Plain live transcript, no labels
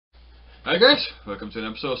Hi guys, welcome to an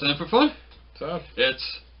episode of Stand for Fun. What's up?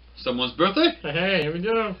 It's someone's birthday, Hey, here we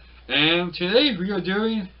go. and today we are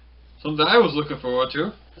doing something I was looking forward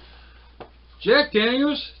to. Jack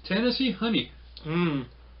Daniel's Tennessee Honey. Mmm.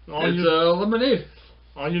 It's lemonade.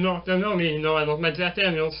 All you know, don't know me, you know I love my Jack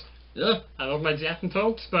Daniels. Yeah. I love my Jack and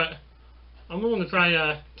Cokes, but I'm willing to try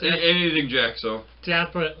Anything Jack, so.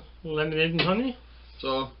 Jack with lemonade and honey.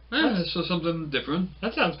 So, yeah, it's just something different.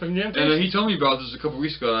 That sounds pretty damn And tasty. he told me about this a couple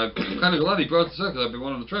weeks ago, and I'm kind of glad he brought this up because I've been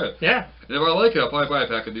wanting to try it. Yeah. And if I like it, I'll probably buy a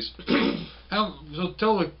pack of these. So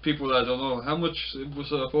tell the people that don't know, how much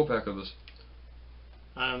was a 4-pack of this?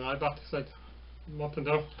 I don't know, I bought this like a month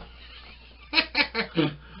ago.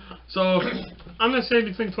 So, I'm gonna say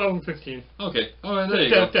between 12 and 15. okay, alright, there you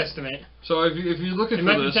go. Estimate. So if you're looking It for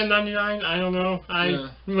might be this, $10.99, I don't know. I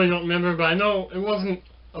really don't remember, but I know it wasn't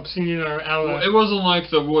obscene or out of... well, it wasn't like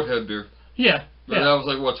the Warhead beer. Yeah. But that was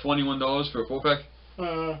like, what, $21 for a 4-pack?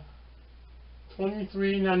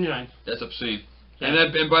 $23.99. That's obscene. Yeah.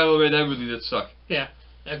 And by the way, that really did suck. Yeah.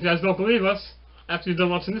 If you guys don't believe us, after you're done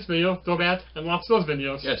watching this video, go back and watch those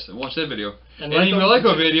videos. Yes, and watch that video. And if you like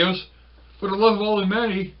our videos. videos, for the love of all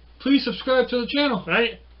humanity, please subscribe to the channel.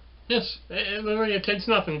 Right? Yes. Literally, it takes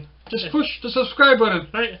nothing. Just push the subscribe button.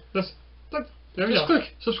 Right? Just click. There we Just go.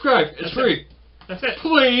 click. Subscribe. It's That's free. That's it.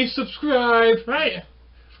 Please subscribe. Right?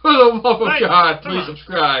 For the love of Right. God, Come please on.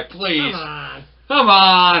 subscribe. Please. Come on. Come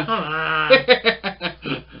on. Come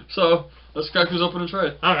on. So, let's crack this open and try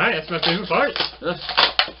it. Alright, that's my favorite part. Yeah.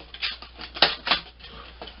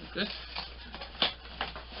 Okay.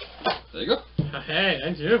 There you go. Hey,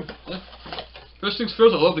 thank you. Yeah. First things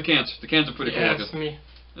first, I love the cans. The cans are pretty cool Yeah, looking. it's me.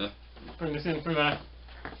 Yeah. Bring this in for the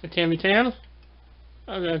Tammy Tam.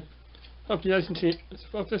 Okay. Hope you guys can see it. It's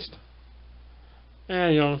focused.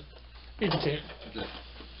 There you go. You can see it. Okay.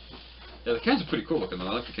 Yeah, the cans are pretty cool looking though.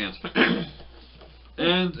 I like the cans.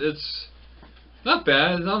 And it's not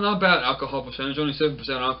bad. It's not bad alcohol percentage. Only 7%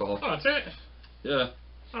 alcohol. Oh, that's it. Yeah.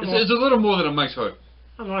 It's a little more than a Mike's Hard.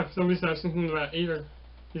 I don't know, for some reason I was thinking about 8 or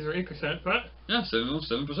 8%, but Yeah,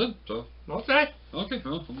 7%. So. okay. Okay,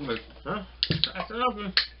 well, I'm gonna. Huh? Crack it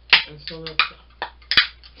open. And still no.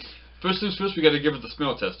 First things first, we gotta give it the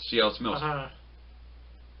smell test to see how it smells.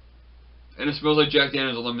 And it smells like Jack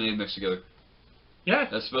Daniels and lemonade mixed together. Yeah.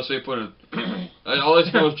 That's the best way to put it. All I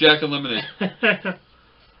smell is Jack and lemonade.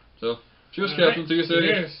 So, cheers, Captain. To you, sir.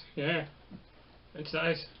 Cheers. Yeah. It's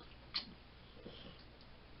nice.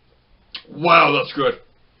 Wow, that's good.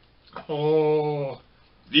 Oh.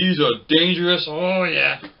 These are dangerous. Oh,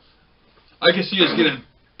 yeah. I can see us getting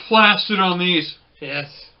plastered on these. Yes.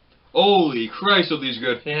 Holy Christ, are these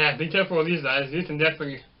good. Yeah, be careful with these guys. You can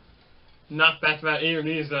definitely knock back about 8 of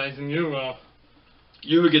these guys and you will.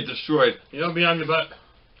 You would get destroyed. You'll be on your butt.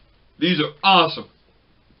 These are awesome.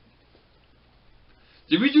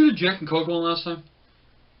 Did we do the Jack and Coke one last time?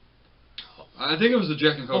 I think it was the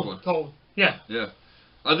Jack and Coke one. Cold. Yeah. Yeah.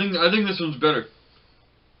 I think this one's better.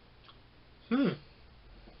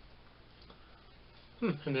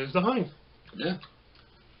 And there's the honey. Yeah.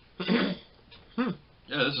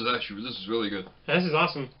 Yeah, this is really good. This is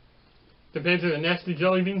awesome. Compared to the nasty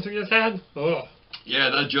jelly beans we just had. Oh. Yeah,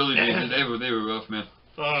 that jelly beans, they were rough, man.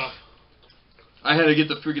 Oh. I had to get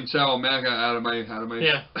the freaking sour mac out of my.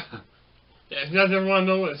 Yeah. Yeah, if you guys ever want to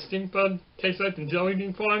know what a stink bug tastes like in jelly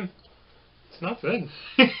bean form, it's not good.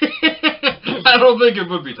 I don't think it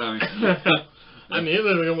would be, Tommy. I mean, it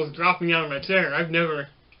literally almost dropped me out of my chair. I've never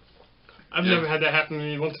had that happen to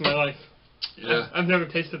me once in my life. Yeah. I've never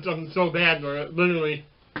tasted something so bad where it literally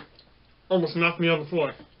almost knocked me on the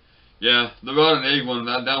floor. Yeah, the rotten egg one,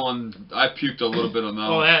 that one, I puked a little bit on that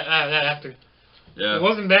Oh, one. that after. Yeah. It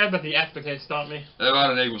wasn't bad, but the aftertaste stopped me. That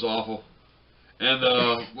rotten egg was awful. And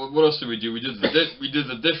what else did we do? We did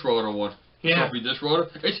the dishwater one. Yeah. Soapy dishwater.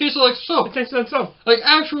 It tasted like soap. It tastes like soap. Like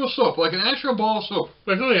actual soap, like an actual ball of soap.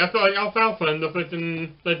 But really, I felt like Alfalfa and the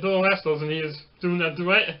freaking like Bill Rascals, and he was doing that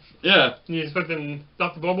duet. Yeah. And he was freaking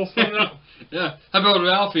stopped the bubbles coming out. Yeah. How about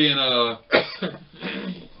Ralphie and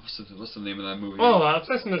what's the name of that movie? Oh,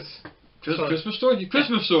 Christmas. Christmas Story?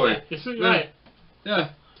 Christmas Story. You're right. Yeah.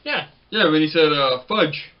 Yeah. Yeah, when he said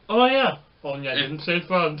fudge. Oh yeah. Oh yeah, I didn't say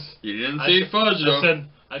fudge. You didn't say fudge though.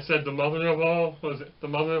 I said the mother of all. What was it? The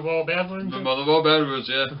mother of all bad words. The mother of all bad words,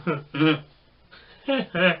 yeah.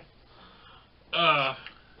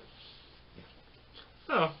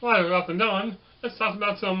 Oh, while we're up and going, let's talk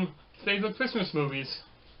about some favorite Christmas movies.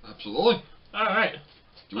 Absolutely. All right.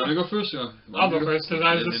 Do you want to go first? I'll go first because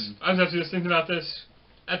I was actually just thinking about this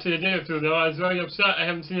actually a day or two ago. I was very upset I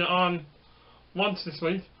haven't seen it on once this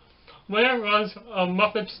week. Where was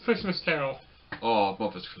Muppet's Christmas Carol? Oh,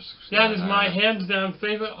 Muppet's Christmas. That is my hands down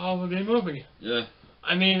favorite holiday movie. Yeah.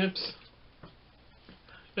 I mean, it's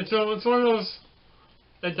It's one of those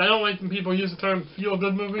that I don't like when people use the term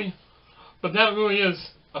feel-good movie, but that really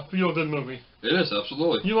is a feel-good movie. It is,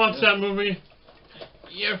 absolutely. You watch that movie,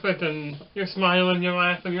 you're freaking, you're smiling, you're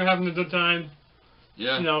laughing, you're having a good time.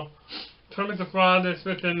 Yeah. You know, Kermit the Frog is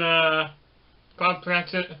freaking Bob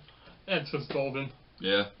Cratchit. That's just golden.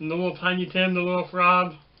 Yeah. And the little Tiny Tim, the little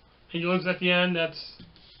frog, he lives at the end.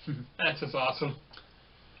 That's just awesome.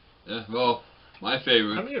 Yeah. Well, my How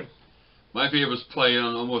favorite. about you? My favorite was played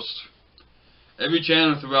on almost every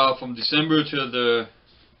channel throughout, from December to the.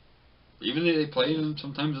 Even they play them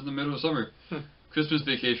sometimes in the middle of summer. Christmas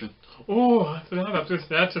Vacation. Oh, I forgot about this.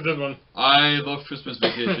 That's a good one. I love Christmas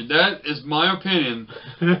Vacation. That is my opinion.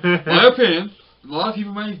 My opinion. A lot of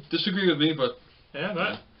people might disagree with me, but Yeah,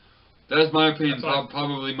 but that is my opinion. That's fine.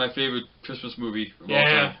 Probably my favorite Christmas movie of all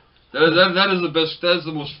yeah. time. That is the best. That is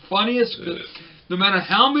the most funniest. No matter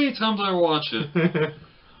how many times I watch it,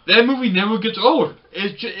 that movie never gets old.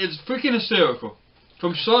 It's freaking hysterical,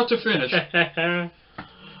 from start to finish.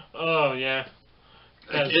 Oh yeah.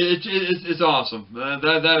 It's awesome.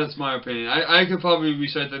 That is my opinion. I could probably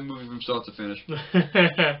recite that movie from start to finish.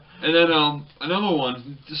 And then another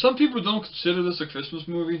one. Some people don't consider this a Christmas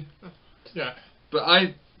movie. Yeah. But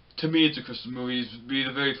to me, it's a Christmas movie. It'd be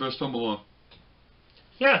the very first Home Alone.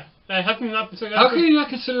 Yeah. How can you not consider that? How can you not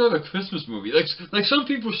consider that a Christmas movie? Like some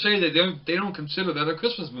people say that they don't consider that a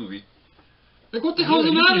Christmas movie. Like, what the hell's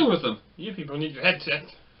the matter with them? You people need your headset.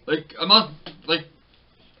 Like, I'm not like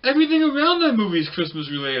everything around that movie is Christmas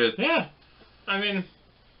related. Yeah. I mean,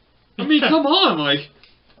 Come on, like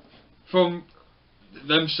from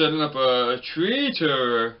them setting up a tree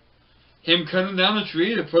to him cutting down a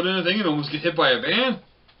tree to put in a thing and almost get hit by a van.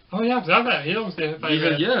 Oh yeah, forgot that. He almost got hit by a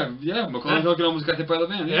van. Yeah. Macaulay Culkin almost got hit by the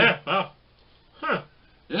van. Yeah. Wow. Huh.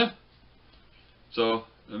 Yeah. So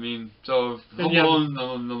Home Then you have- Alone,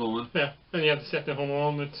 another one. Yeah. Then you have the second Home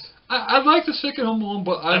Alone. I like the second Home Alone,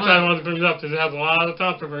 but That's why I wanted to bring it up because it has a lot of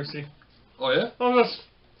controversy. Oh yeah. Almost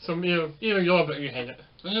some either you love it or you hate it.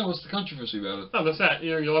 Oh yeah. What's the controversy about it? No, that's that.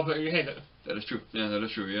 Either you love it or you hate it. That is true. Yeah, that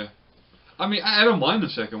is true. Yeah. I mean, I don't mind the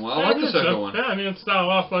second one. I like the second one. Yeah, I mean, it's got a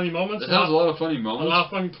lot of funny moments. It has a lot of funny A moments. lot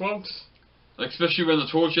of funny quotes. Like, especially when the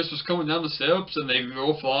torch just was coming down the steps and they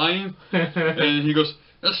go flying. And he goes,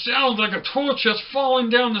 "That sounds like a torch that's falling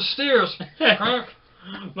down the stairs." Crack.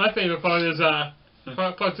 My favorite part is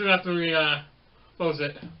part two after we what was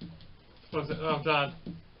it? Oh God,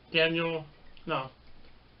 Daniel? No.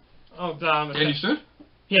 Oh God. Danny Stern?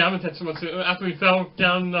 Yeah, I'm gonna tell someone too. After he fell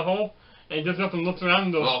down the hole and he gets up and looks around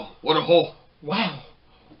and goes, Oh, what a hole. "Wow,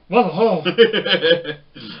 what a hole!"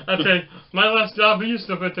 Okay, my last job, we used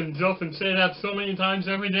to freaking joke and say that so many times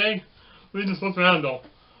every day. We just look around and go,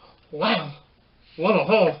 "Wow, what a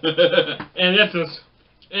hole!" And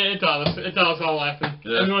it got us all laughing.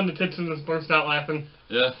 Yeah. Everyone in the kitchen just burst out laughing.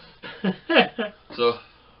 Yeah. So.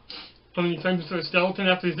 When he turns into a skeleton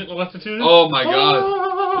after he's getting electrocuted. Oh my God.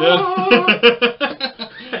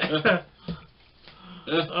 Yeah.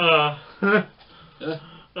 Yeah. Yeah.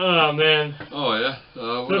 Oh man. Oh yeah.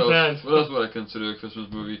 What else would I consider a Christmas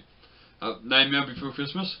movie? Nightmare Before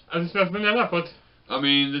Christmas. I was just about to bring that up, but I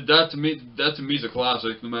mean, that to me is a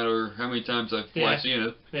classic. No matter how many times I've seen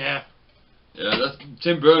it. yeah. Yeah, that's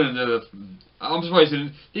Tim Burton did it. I'm surprised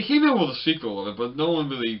he came out with a sequel of it, but no one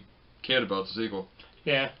really cared about the sequel.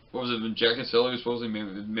 Yeah. What was it? When Jack and Sally was supposedly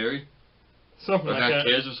married? Something Or like had that.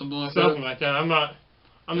 kids or something like Something that? like that. I'm not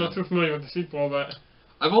too familiar with the sequel, but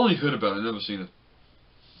I've only heard about it. Never seen it.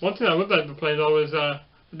 one thing I would like to play though is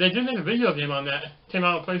they did make a video game on that. Came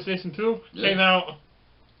out on PlayStation 2. Yeah. Came out.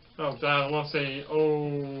 Oh God, I want to say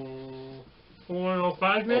 04,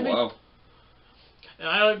 05 maybe. Oh wow.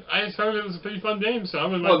 And I just heard it was a pretty fun game, so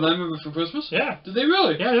I'm What, Nightmare Before Christmas? Yeah. Did they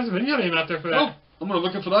really? Yeah, there's a video game out there for that. Oh, I'm gonna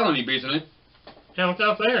look for that on eBay tonight. Yeah, it's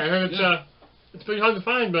out there. I heard it's pretty hard to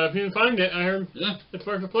find, but if you can find it, I heard Yeah. it's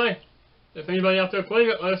worth a play. If anybody out there played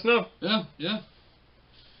it, let us know. Yeah, yeah.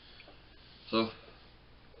 So.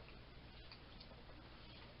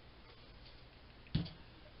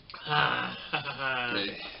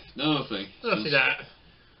 Okay. Another thing. Let's see that.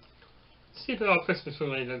 Let's keep it all Christmas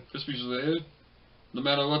related. Christmas related? No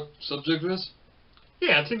matter what subject it is?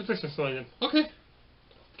 Yeah, let's keep it Christmas related. Okay.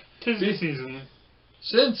 'Tis the season.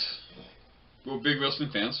 Since we're big wrestling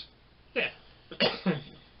fans, Yeah.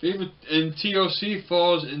 favorite and TOC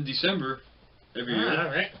falls in December every year.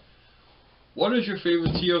 Alright. What is your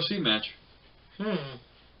favorite TOC match? Hmm.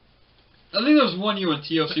 I think there was one year when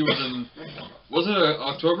TLC was in. Was it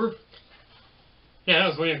October? Yeah, that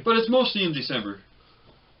was weird. But it's mostly in December.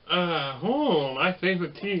 My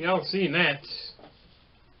favorite TLC match.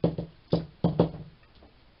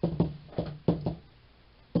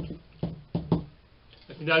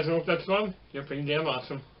 The You guys know if that's fun? You're pretty damn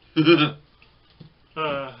awesome. I'm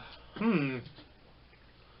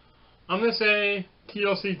gonna say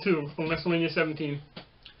TLC 2 from WrestleMania 17.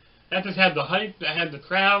 That just had the hype, that had the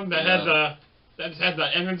crowd, that just had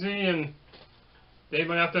the energy, and they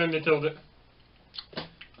went out there and they killed it.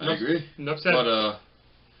 I agree. Enough said. But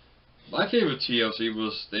my favorite TLC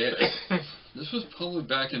was this was probably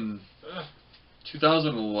back in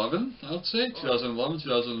 2011, I would say 2011,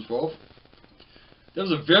 2012. There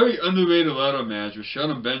was a very underrated ladder match with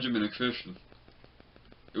Shelton Benjamin and Christian.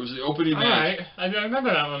 It was the opening match. Alright, I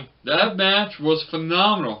remember that one. That match was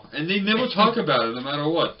phenomenal, and they never talk about it, no matter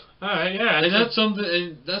what. Alright, yeah. And that's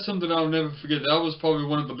something I'll never forget. That was probably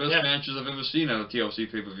one of the best matches I've ever seen at a TLC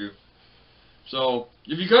pay-per-view. So,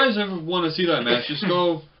 if you guys ever want to see that match, just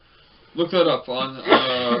go look that up on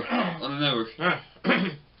the network.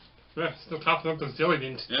 Yeah, still topping up those jelly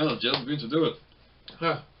beans. Yeah, the jelly beans will do it.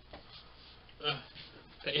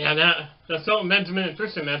 Yeah, that Shelton Benjamin and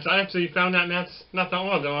Christian match, I actually found that match not that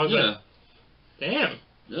long ago. I was like, damn.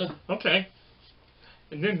 Yeah. Okay.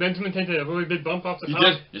 And then Benjamin take a really big bump off the top. He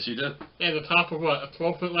did. Yes, he did. Yeah, the top of what, a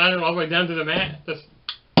 12-foot ladder all the way down to the mat?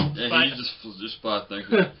 Yeah, he just spot there.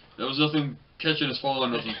 There was nothing catching his fall or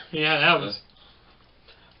nothing. Yeah, that was...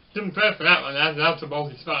 Didn't prep for that one. That was a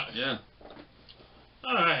ballsy spot. Yeah.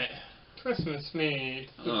 Alright. Christmas me.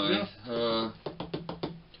 Alright.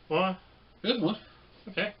 What? Here's one.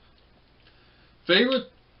 Okay. Favorite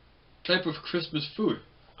type of Christmas food?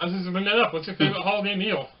 I was just bring that up. What's your favorite holiday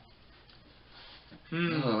meal?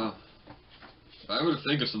 If I were to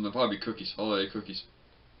think of something, probably cookies. Holiday cookies.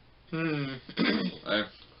 I'm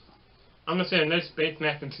I'm gonna say a nice baked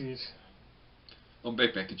mac and cheese. Well,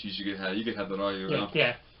 baked mac and cheese you could have that all year round.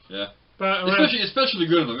 Yeah. Yeah. But especially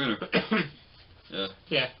good in the winter. Yeah.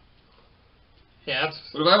 Yeah. Yeah. That's,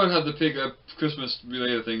 but if I would have to pick a Christmas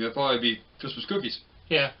related thing, it'd probably be Christmas cookies.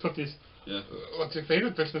 Yeah, cookies. Yeah. What's your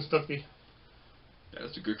favorite Christmas cookie? Yeah,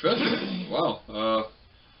 that's a good question. Wow.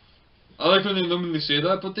 I like when they normally say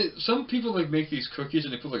that, but some people like make these cookies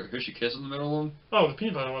and they put like a Hershey Kiss in the middle of them. Oh, the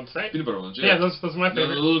peanut butter ones, right? Peanut butter ones, yeah. Yeah, those are my favorite.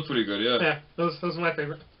 Yeah, those are pretty good, yeah. Yeah, those are my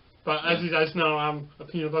favorite. But as you guys know, I'm a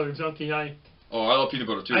peanut butter junkie. I love peanut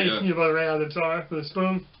butter too, I eat peanut butter right out of the jar with a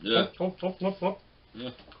spoon. Yeah. Whoop.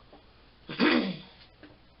 Yeah.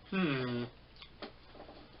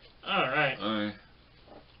 Alright.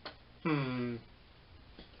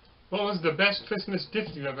 What was the best Christmas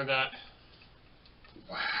gift you ever got?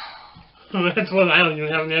 Wow. That's one I don't even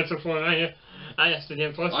have an answer for. I asked the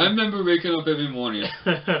damn question. I remember waking up every morning,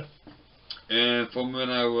 and from when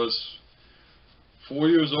I was 4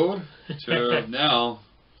 years old to now,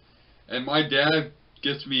 and my dad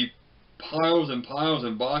gets me piles and piles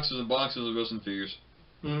and boxes and boxes of wrestling figures,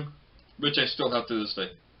 which I still have to this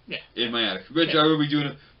day. Yeah. In my attic. Which I will be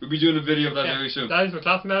doing. We'll be doing a video of that very soon. Guys, we're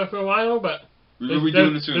talking about it for a while, but we'll be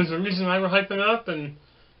doing it soon. There's a reason why we're hyping it up, and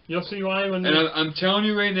you'll see why when. And I'm telling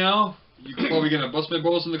you right now, you're probably gonna bust my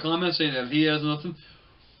balls in the comments saying that he has nothing.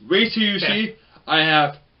 Wait till you see. I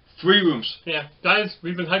have 3 rooms. Yeah, guys,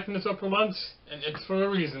 we've been hyping this up for months, and it's for a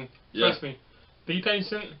reason. Yeah. Trust me. Be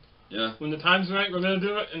patient. Yeah. When the time's right, we're gonna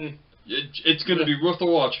do it, and it's gonna be worth the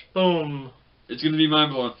watch. Boom. It's gonna be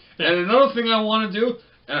mind blowing. Yeah. And another thing I want to do,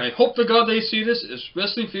 and I hope to God they see this, is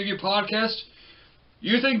Wrestling Figure Podcast.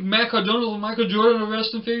 You think Matt Cardona and Michael Jordan are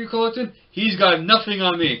wrestling figure collecting? He's got nothing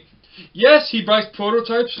on me. Yes, he buys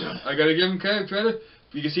prototypes. I gotta give him credit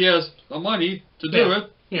because he has the money to do it.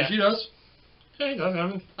 Yeah. He does. Yeah, he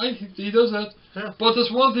does. He does that. Yeah. But there's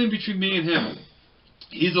one thing between me and him.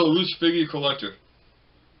 He's a loose figure collector.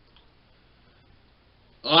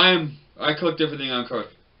 I collect everything on card.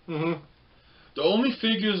 The only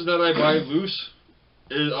figures that I buy loose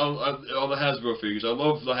are the Hasbro figures. I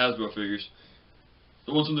love the Hasbro figures.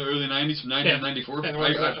 The ones from the early 90s, from 1994.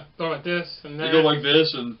 Yeah, go like this and that. They go like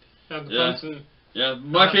this and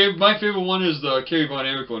my favorite one is the Kerry Von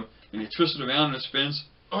Erich one. And you twist it around and it spins.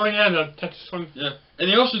 Oh yeah, the Texas one. Yeah, and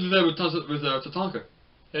they also do that with Tatanka.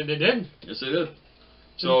 Yeah, they did. Yes, they did.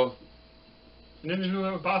 So. Didn't they do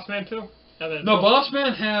that with Boss Man too? No, Boss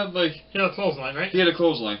Man had like. He had a clothesline, right? He had a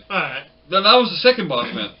clothesline. All right. That was the second Boss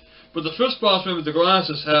Man, but the first Boss Man with the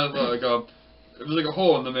glasses had it was like a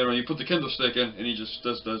hole in the middle, and you put the candlestick in, and he just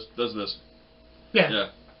does this. Yeah.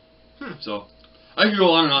 Yeah. So, I could go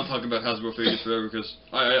on and on talking about Hasbro figures forever because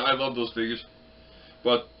I love those figures,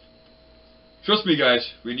 but trust me, guys,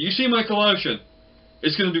 when you see my collection,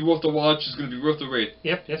 it's gonna be worth the watch. It's gonna be worth the wait.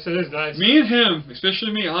 Yep. Yes, it is, guys. Me and him,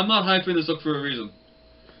 especially me, I'm not hyping this up for a reason.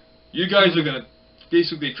 You guys are gonna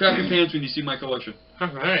basically crap your pants when you see my collection. All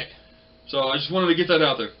right. So I just wanted to get that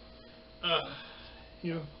out there.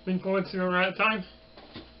 You looking forward to our time?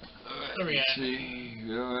 Where we let's at? see.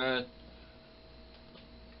 We're at.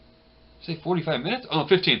 Say 45 minutes? Oh,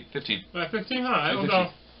 15. 15. 15? Alright, we'll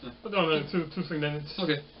go. We'll go another 2-3 minutes.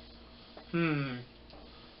 Okay.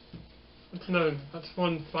 That's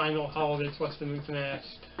one final holiday question we can ask.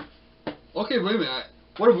 Okay, wait a minute.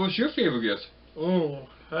 What's your favorite gift? Oh,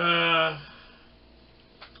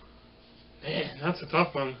 man, that's a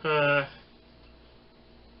tough one. I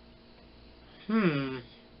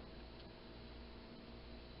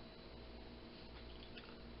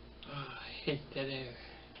hate that air.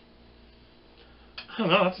 I don't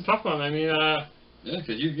know, that's a tough one. I mean, Yeah,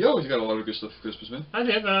 because you always got a lot of good stuff for Christmas, man. I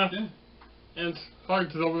did, Yeah. and it's hard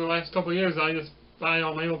because over the last couple of years I just buy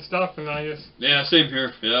all my old stuff and I just... Yeah, same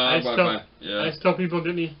here. Yeah, I yeah. just tell people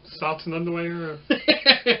get me socks and underwear or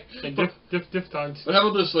and gift cards. But how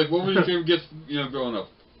about this? Like, what was your favorite gift, growing up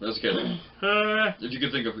as a kid? If you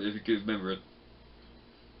could think of it, if you could remember it.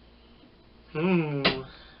 I don't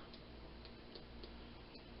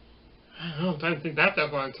know, I'm trying to think back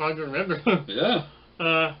that far. It's hard to remember. Yeah.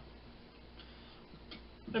 I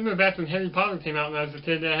remember back when Harry Potter came out when I was a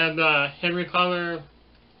kid, they had Harry Potter,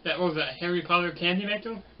 Harry Potter candy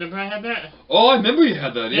maker? Remember I had that? Oh, I remember you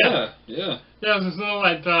had that, yeah. Yeah, it was this little,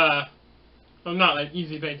 like, well, not like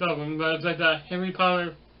easy baked oven, but it's like the Harry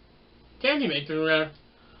Potter candy maker where,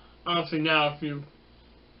 honestly, now if you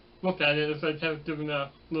look at it, it's like doing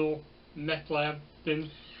a little meth lab thing.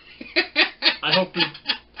 I hope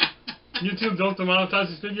YouTube don't demonetize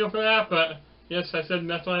this video for that, but yes, I said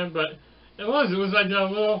meth lab, but it was like a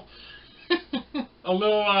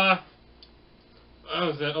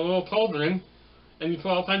little cauldron, and you put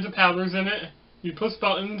all kinds of powders in it. You push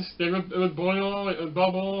buttons, it would boil, it would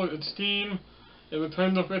bubble, it would steam, it would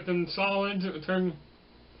turn the frickin' solids, it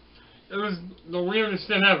was the weirdest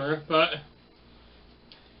thing ever, but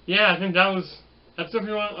yeah, I think that's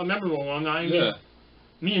definitely a memorable one.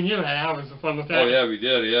 Me and you had hours of fun with that. Oh yeah, we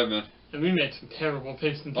did, yeah, man. And we made some terrible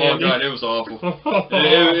tasting Oh candy. god, it was awful.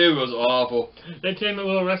 it was awful. They came with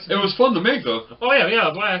little recipes. It was fun to make though. Oh yeah,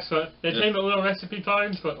 a blast. But they came with little recipe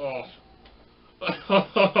cards, but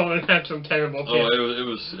it had some terrible candy. Oh, it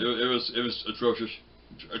was atrocious.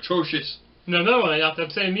 Atrocious. No, another one I got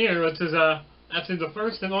that same year, which is actually the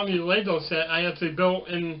first and only Lego set I actually built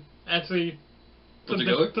and actually put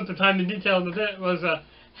the time and detail into it, was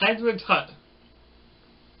Hagrid's Hut.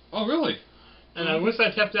 Oh really? And I wish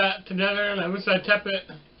I kept that together, and I wish I kept it,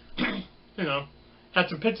 had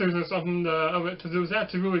some pictures or something of it, because it was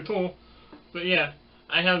actually really cool. But yeah,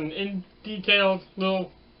 I have an in-detailed little,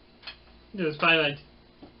 it was probably like,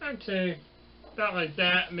 I'd say, about like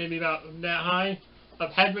that, maybe about that high,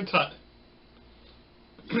 of Hagrid's Hut.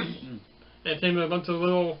 And it came with a bunch of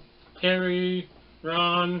little Harry,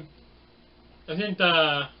 Ron, I think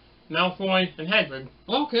Malfoy, and Hagrid.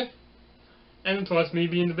 Oh, okay. And of course, me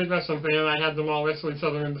being the big wrestling fan, I had them all wrestle each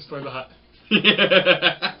other and destroy the hut.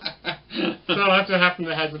 So that's what happened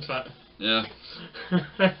to Hagrid's Hut. Yeah.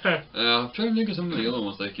 I'm trying to think of some of the other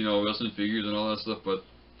ones, like, wrestling figures and all that stuff, but...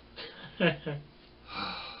 I'm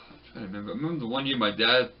trying to remember. I remember the one year my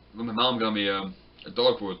mom got me a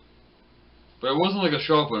dog food. But it wasn't like a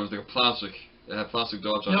sharp one, it was like a plastic. It had plastic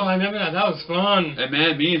dogs on it. No, I remember that. That was fun. And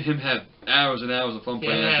man, me and him had hours and hours of fun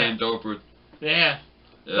playing that damn dog food. Yeah.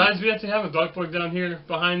 Guys, we actually have a dartboard down here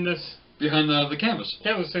behind this. Behind the canvas.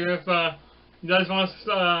 Canvas here. If you guys want us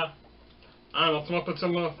to, I don't know, come up with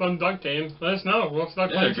some fun dart games, let us know. We'll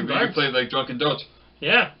start playing some darts. We can play like drunken darts.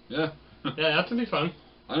 Yeah. Yeah. Yeah, that would be fun.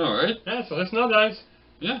 I know, right? Yeah, so let us know, guys.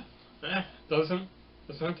 Yeah. Doesn't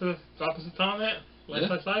hurt to drop us a comment. Like.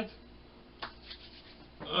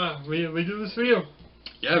 We do this for you.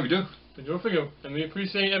 Yeah, we do. We do it for you, and we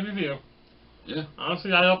appreciate every view. Yeah.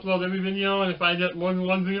 Honestly, I upload every video, and if I get more than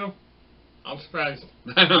one view, I'm surprised.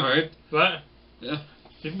 I know, right? But yeah,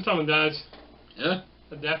 keep them coming, guys. Yeah.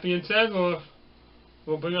 With that being said, we'll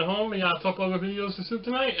bring it home. We got a couple other videos to shoot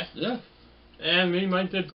tonight. Yeah. And we might get